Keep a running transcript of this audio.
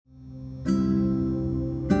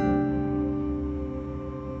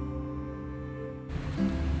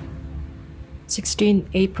16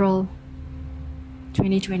 April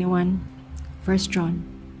 2021, 1 John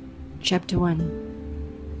chapter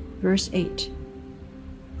 1, verse 8.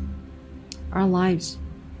 Our lives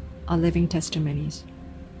are living testimonies.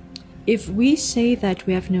 If we say that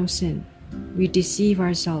we have no sin, we deceive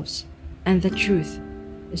ourselves, and the truth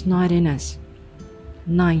is not in us.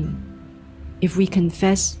 9. If we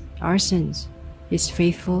confess our sins, He is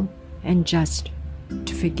faithful and just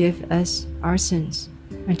to forgive us our sins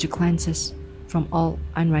and to cleanse us from all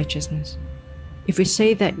unrighteousness. If we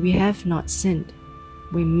say that we have not sinned,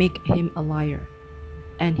 we make Him a liar,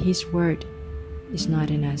 and His word is not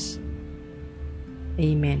in us.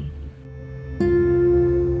 Amen.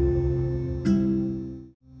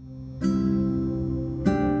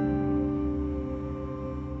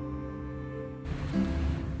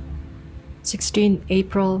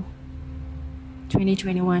 April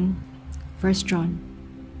 2021, 1 John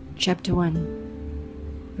chapter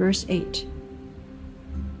 1, verse 8.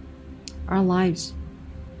 Our lives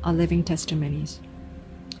are living testimonies.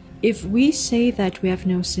 If we say that we have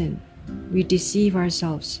no sin, we deceive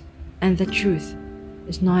ourselves, and the truth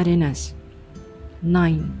is not in us.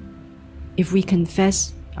 9. If we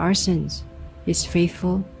confess our sins, He is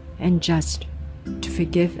faithful and just to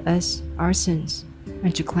forgive us our sins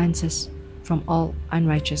and to cleanse us from all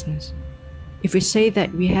unrighteousness. If we say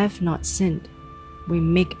that we have not sinned, we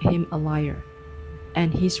make Him a liar,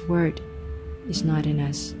 and His word is not in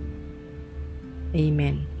us.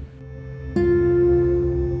 Amen.